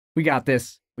We got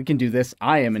this. We can do this.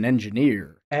 I am an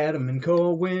engineer. Adam and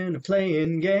Corwin are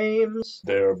playing games.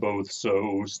 They're both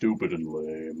so stupid and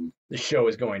lame. The show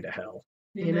is going to hell.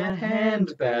 In a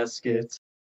handbasket.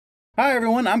 Hi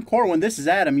everyone, I'm Corwin, this is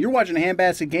Adam. You're watching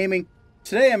HandbasketGaming.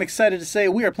 Today I'm excited to say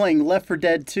we are playing Left 4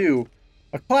 Dead 2,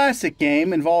 a classic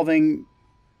game involving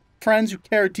friends who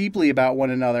care deeply about one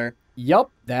another.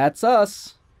 Yup, that's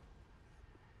us.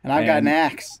 And I got an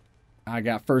axe. I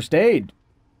got first aid.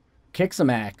 Kick some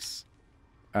axe.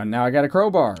 Now I got a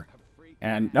crowbar.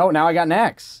 And no, now I got an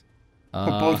axe. We're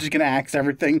both just gonna axe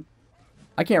everything.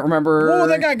 I can't remember. Whoa,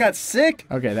 that guy got sick!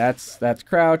 Okay, that's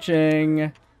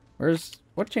crouching.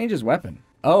 What changes weapon?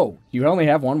 Oh, you only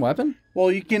have one weapon? Well,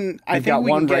 you can. I You've think got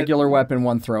we one can regular weapon,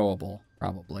 one throwable,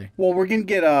 probably. Well, we're gonna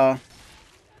get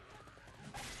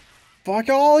fuck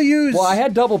all yous. Well, I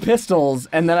had double pistols,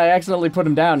 and then I accidentally put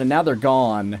them down, and now they're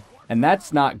gone, and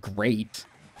that's not great.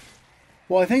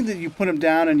 Well, I think that you put them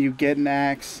down and you get an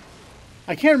axe.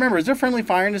 I can't remember. Is there friendly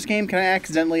fire in this game? Can I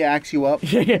accidentally axe you up?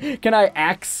 Can I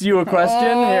axe you a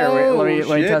question? Here, wait,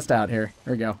 let me test out. Here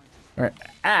we go. All right.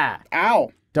 Ah!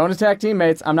 Ow! Don't attack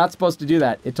teammates. I'm not supposed to do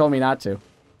that. It told me not to.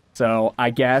 So I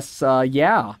guess,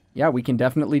 yeah, we can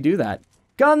definitely do that.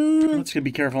 Gun. Let's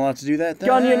be careful not to do that.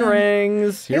 Onion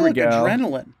rings. Here we go.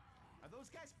 Adrenaline.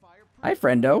 Hi,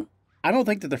 friendo. I don't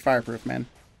think that they're fireproof, man.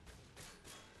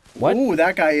 What? Ooh,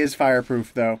 that guy is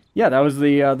fireproof, though. Yeah, that was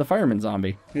the fireman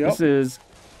zombie. Yep. This is...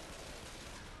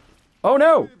 Oh,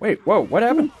 no! Wait, whoa, what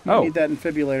happened? I need that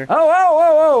defibrillator. Whoa!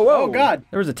 Oh, God.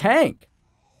 There was a tank.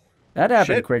 That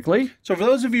happened quickly. So for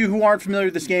those of you who aren't familiar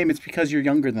with this game, it's because you're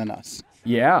younger than us.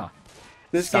 Yeah.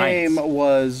 This Science. game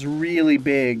was really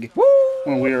big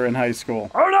when we were in high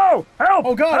school. Oh, no! Help!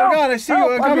 Oh, God, Help! oh, God, I see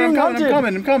Help! you.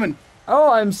 I'm coming.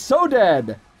 Oh, I'm so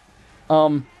dead.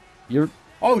 You're...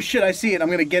 Oh, shit, I see it. I'm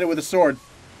going to get it with a sword.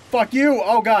 Fuck you.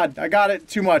 Oh, God, I got it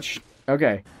too much.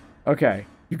 Okay.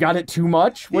 You got it too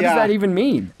much? What does that even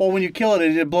mean? Well, when you kill it,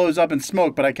 it blows up in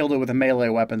smoke, but I killed it with a melee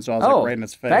weapon, so I was like right in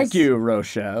its face. Thank you,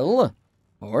 Rochelle,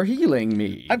 for healing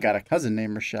me. I've got a cousin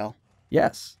named Rochelle.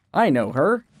 Yes, I know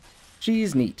her.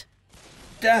 She's neat.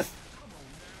 Death.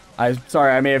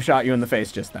 Sorry, I may have shot you in the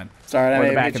face just then. Sorry, I Or may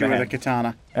the back have hit of you the with a head.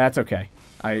 katana. That's okay.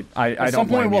 I At don't some point,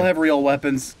 blame we'll you. have real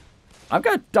weapons. I've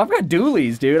got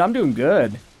dualies, dude. I'm doing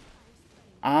good.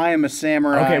 I am a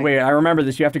samurai. Okay, wait. I remember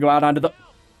this. You have to go out onto the...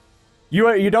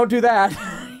 You don't do that.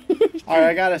 All right,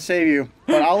 I gotta save you,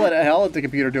 but I'll let the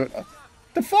computer do it.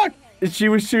 The fuck? She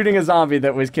was shooting a zombie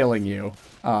that was killing you.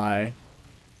 But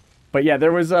yeah,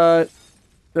 there's a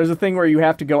thing where you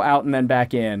have to go out and then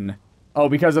back in. Oh,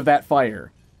 because of that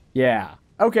fire. Yeah.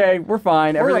 Okay, we're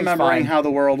fine. We're Everything's remembering fine. how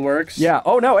the world works. Yeah.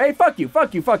 Oh no. Hey, fuck you.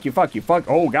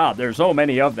 Oh God, there's so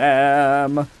many of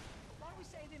them.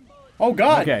 Oh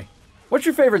God. Okay. What's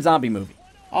your favorite zombie movie?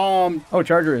 Oh,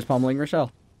 Charger is pummeling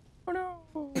Rochelle. Oh no.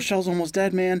 Rochelle's almost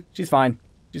dead, man. She's fine.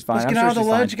 Let's get out of the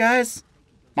ledge, guys.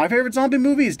 My favorite zombie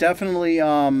movie is definitely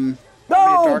No!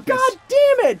 Darkness. God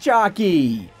damn it,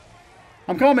 Jockey!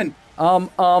 I'm coming. Got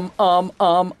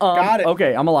it.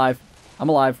 Okay, I'm alive.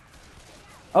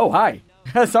 Oh, hi.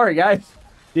 Sorry, guys.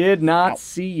 Did not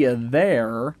see you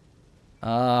there.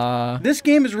 This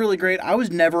game is really great. I was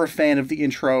never a fan of the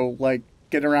intro, like,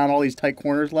 getting around all these tight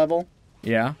corners level.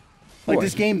 Yeah. Like, Boy.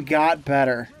 this game got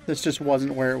better. This just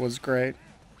wasn't where it was great.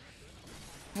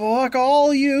 Fuck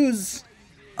all yous.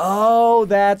 Oh,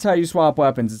 that's how you swap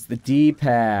weapons. It's the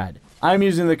D-pad. I'm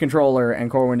using the controller,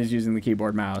 and Corwin is using the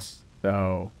keyboard mouse.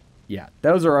 So, yeah.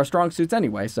 Those are our strong suits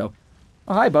anyway, so...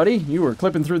 Oh, hi, buddy. You were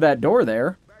clipping through that door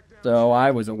there. So I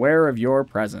was aware of your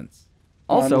presence.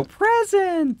 Also,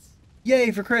 presents! Yay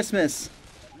for Christmas.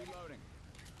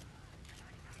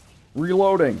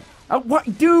 Reloading. Oh,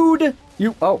 what? Dude!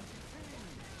 Oh.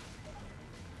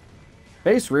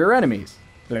 Face rear enemies.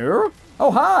 Hello?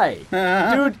 Oh, hi!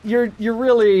 Dude, you're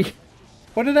really...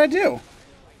 What did I do?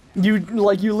 You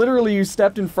literally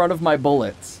stepped in front of my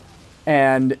bullets.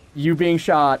 And you being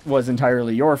shot was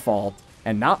entirely your fault.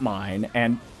 And not mine.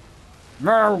 And...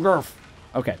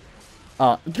 Okay.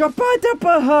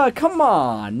 Come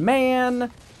on,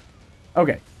 man.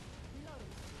 Okay.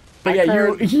 But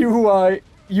yeah,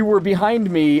 you were behind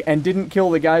me and didn't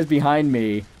kill the guys behind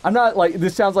me. I'm not like,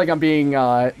 this sounds like I'm being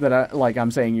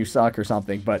I'm saying you suck or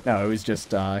something, but no, it was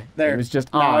just it was just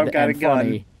odd and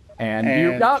funny. And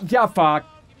yeah, fuck.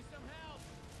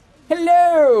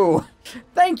 Hello.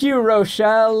 Thank you,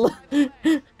 Rochelle.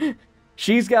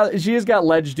 She has got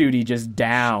ledge duty just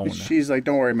down. She's like,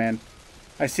 don't worry, man.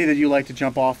 I see that you like to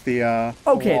jump off the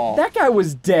okay, wall. that guy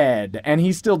was dead, and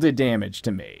he still did damage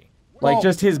to me. Like,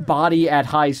 just his body at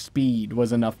high speed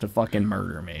was enough to fucking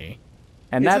murder me.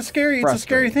 And It's that's a scary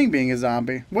frustrating. thing being a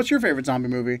zombie. What's your favorite zombie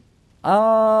movie? It's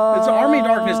Army Army of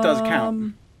Darkness does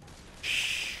count.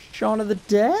 Shaun of the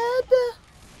Dead?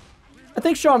 I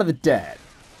think Shaun of the Dead.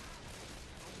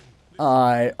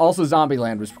 Also,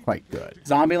 Zombieland was quite good.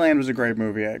 Zombieland was a great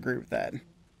movie. I agree with that.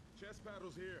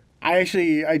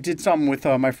 I did something with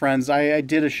my friends. I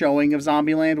did a showing of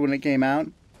Zombieland when it came out.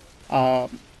 I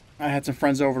had some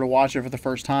friends over to watch it for the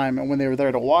first time, and when they were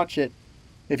there to watch it,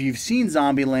 if you've seen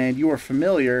Zombieland, you are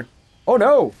familiar. Oh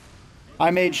no! I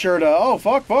made sure to,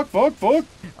 fuck.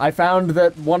 I found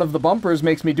that one of the bumpers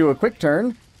makes me do a quick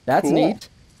turn. That's Cool. neat.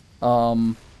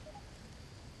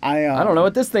 I don't know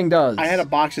what this thing does. I had a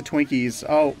box of Twinkies.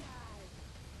 Oh,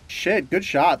 shit! Good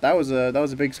shot. That was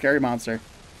a big scary monster.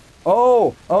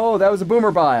 Oh, that was a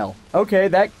boomer bile. Okay,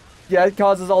 that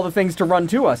causes all the things to run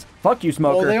to us. Fuck you,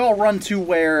 smoker. Well, they all run to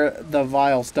where the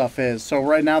vial stuff is. So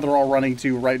right now they're all running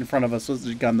to right in front of us. So let's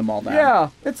just gun them all down. Yeah,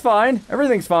 it's fine.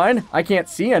 Everything's fine. I can't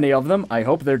see any of them. I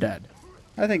hope they're dead.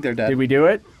 I think they're dead. Did we do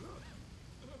it?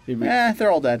 Did we? They're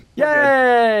all dead. We're good.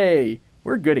 Yay!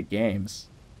 We're good at games.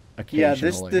 Yeah,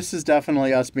 Occasionally. this is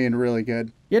definitely us being really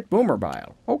good. Get boomer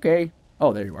bile. Okay.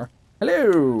 Oh, there you are.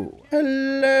 Hello.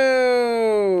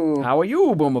 Hello. How are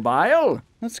you, boomer bile?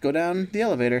 Let's go down the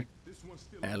elevator.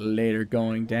 Elevator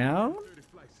going down.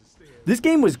 This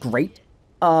game was great.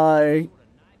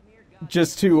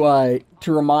 Just to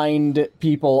remind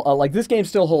people, like, this game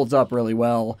still holds up really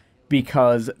well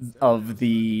because of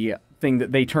the thing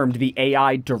that they termed the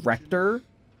AI director,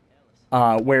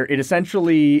 where it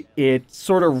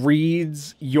sort of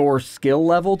reads your skill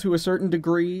level to a certain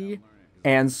degree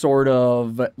and sort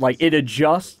of, like, it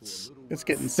adjusts It's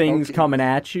getting things smoky. coming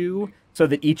at you so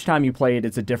that each time you play it,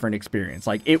 it's a different experience.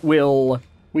 Like, it will...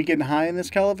 We getting high in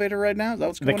this elevator right now? Is that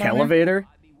what's The going on here? Kellevator?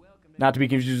 Not to be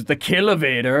confused with the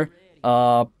Killevator.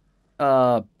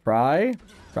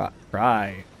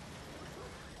 Pry.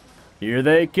 Here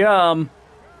they come.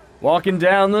 Walking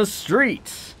down the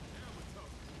street.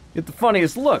 Get the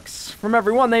funniest looks from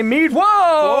everyone they meet. Whoa!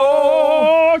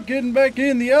 Oh, getting back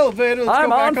in the elevator. Let's I'm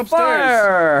go back on upstairs.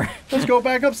 fire! Let's go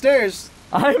back upstairs.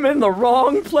 I'm in the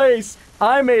wrong place.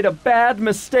 I made a bad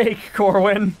mistake,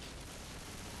 Corwin.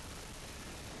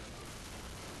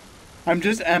 I'm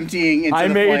just emptying into I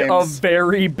the made a flames.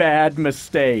 very bad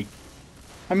mistake.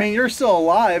 I mean, you're still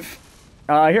alive.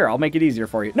 Here, I'll make it easier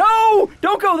for you. No!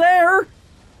 Don't go there!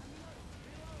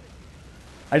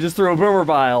 I just threw a boomer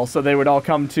bile so they would all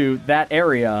come to that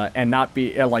area and not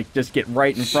be, just get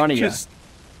right in front of you. Just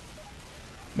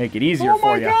Make it easier Oh for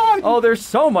my you. God! Oh, there's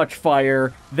so much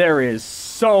fire. There is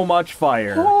so much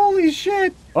fire. holy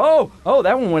shit. Oh,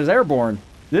 that one was airborne.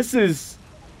 This is...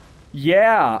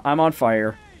 Yeah, I'm on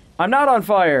fire. I'm not on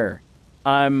fire.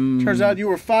 Turns out you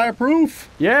were fireproof.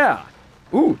 Yeah.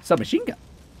 Ooh, submachine gun.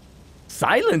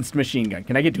 Silenced machine gun.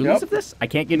 Can I get dualies Yep. of this? I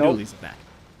can't get Nope. dualies of that.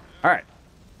 All right.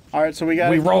 All right, so we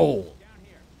got We roll.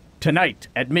 Tonight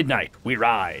at midnight, we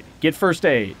ride. Get first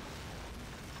aid.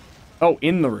 Oh,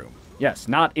 in the room. Yes,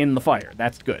 not in the fire.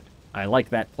 That's good. I like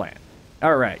that plan.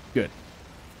 All right, good.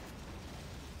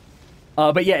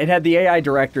 But yeah, it had the AI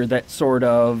director that sort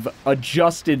of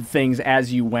adjusted things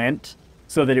as you went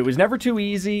so that it was never too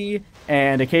easy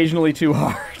and occasionally too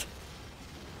hard.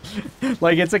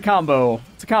 Like, it's a combo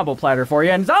platter for you.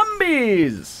 And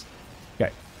zombies!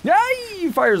 Okay.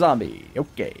 Yay! Fire zombie.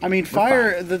 Okay. I mean, we're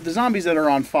fire. fine. The zombies that are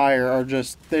on fire are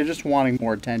they're just wanting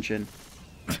more attention.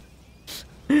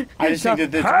 I just think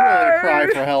that it's really a cry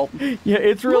for help. Yeah,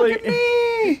 it's really... Look at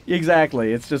me!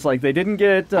 Exactly. It's just like they didn't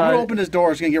get... I'm gonna open this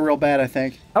door. It's gonna get real bad, I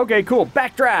think. Okay, cool.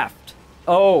 Backdraft.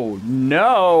 Oh,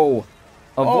 no.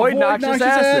 Avoid noxious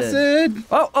acid.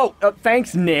 Oh,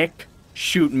 thanks, Nick.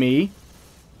 Shoot me.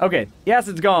 Okay, the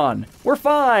acid's gone. We're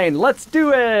fine. Let's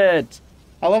do it.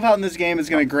 I love how in this game it's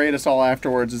gonna grade us all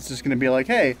afterwards. It's just gonna be like,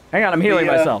 hey, Hang on, I'm healing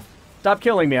The, myself. Stop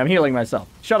killing me. I'm healing myself.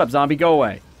 Shut up, zombie. Go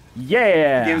away.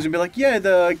 Yeah. the game's gonna be like, yeah,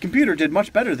 the computer did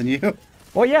much better than you.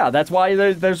 Well, yeah, that's why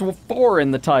there's 4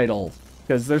 in the title.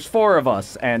 Because there's 4 of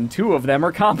us, and 2 of them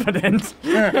are competent.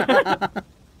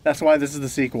 That's why this is the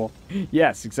sequel.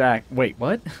 Yes, exact. Wait,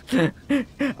 what?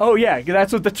 Oh, yeah,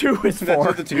 that's what the 2 is for. That's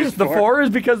what the 2 is The for. 4 is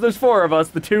because there's 4 of us.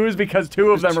 The 2 is because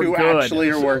 2 of them are Two good. actually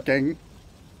are working.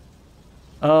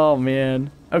 Oh,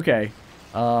 man. Okay.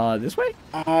 This way?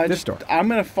 This door. I'm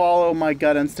gonna follow my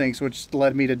gut instincts, which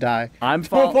led me to die. I'm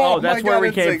following. Oh, Oh, that's my where God, we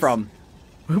it's came six. from.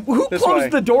 Who This closed way.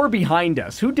 the door behind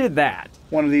us? Who did that?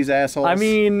 One of these assholes. I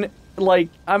mean, like,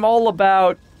 I'm all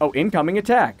about... Oh, incoming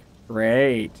attack.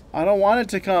 Great. I don't want it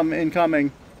to come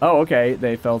incoming. Oh, okay.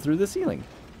 They fell through the ceiling.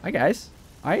 Hi, guys.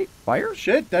 Hi, fire.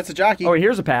 Shit, that's a jockey. Oh,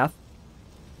 here's a path.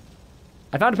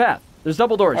 I found a path. There's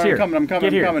double doors. All right, Here. I'm coming,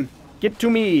 Get here. I'm coming. Get to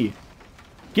me.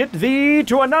 Get thee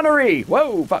to a nunnery.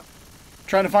 Whoa, fuck.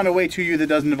 Trying to find a way to you that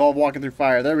doesn't involve walking through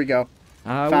fire. There we go.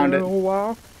 Found it.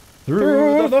 Walk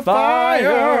through the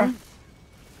fire.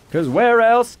 Cause where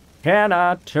else can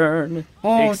I turn?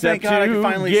 Oh, except thank God I to can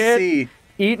finally get see.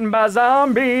 eaten by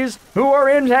zombies who are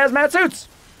in hazmat suits.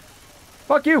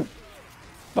 Fuck you.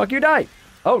 Fuck you, die.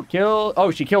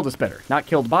 Oh, she killed a spitter. Not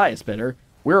killed by a spitter.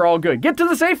 We're all good. Get to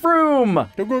the safe room.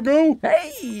 Go, go, go.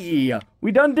 Hey,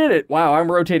 we done did it. Wow,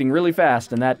 I'm rotating really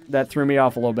fast, and that threw me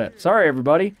off a little bit. Sorry,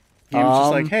 everybody. He was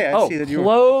just like, hey, I see that you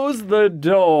close the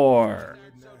door.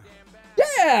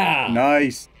 Yeah.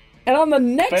 Nice. And on the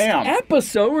next Bam.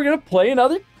 episode, we're going to play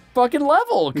another fucking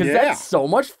level, because that's so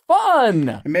much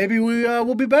fun. Maybe we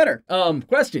will be better.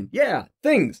 Question. Yeah,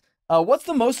 things. What's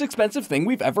the most expensive thing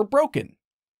we've ever broken?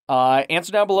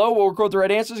 Answer down below. We'll record the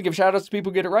right answers and give shout-outs to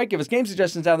people who get it right. Give us game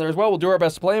suggestions down there as well. We'll do our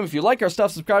best to play them. If you like our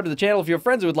stuff, subscribe to the channel. If you have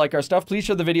friends who would like our stuff, please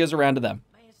share the videos around to them.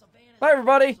 Bye,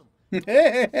 everybody. Hey,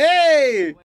 hey, hey!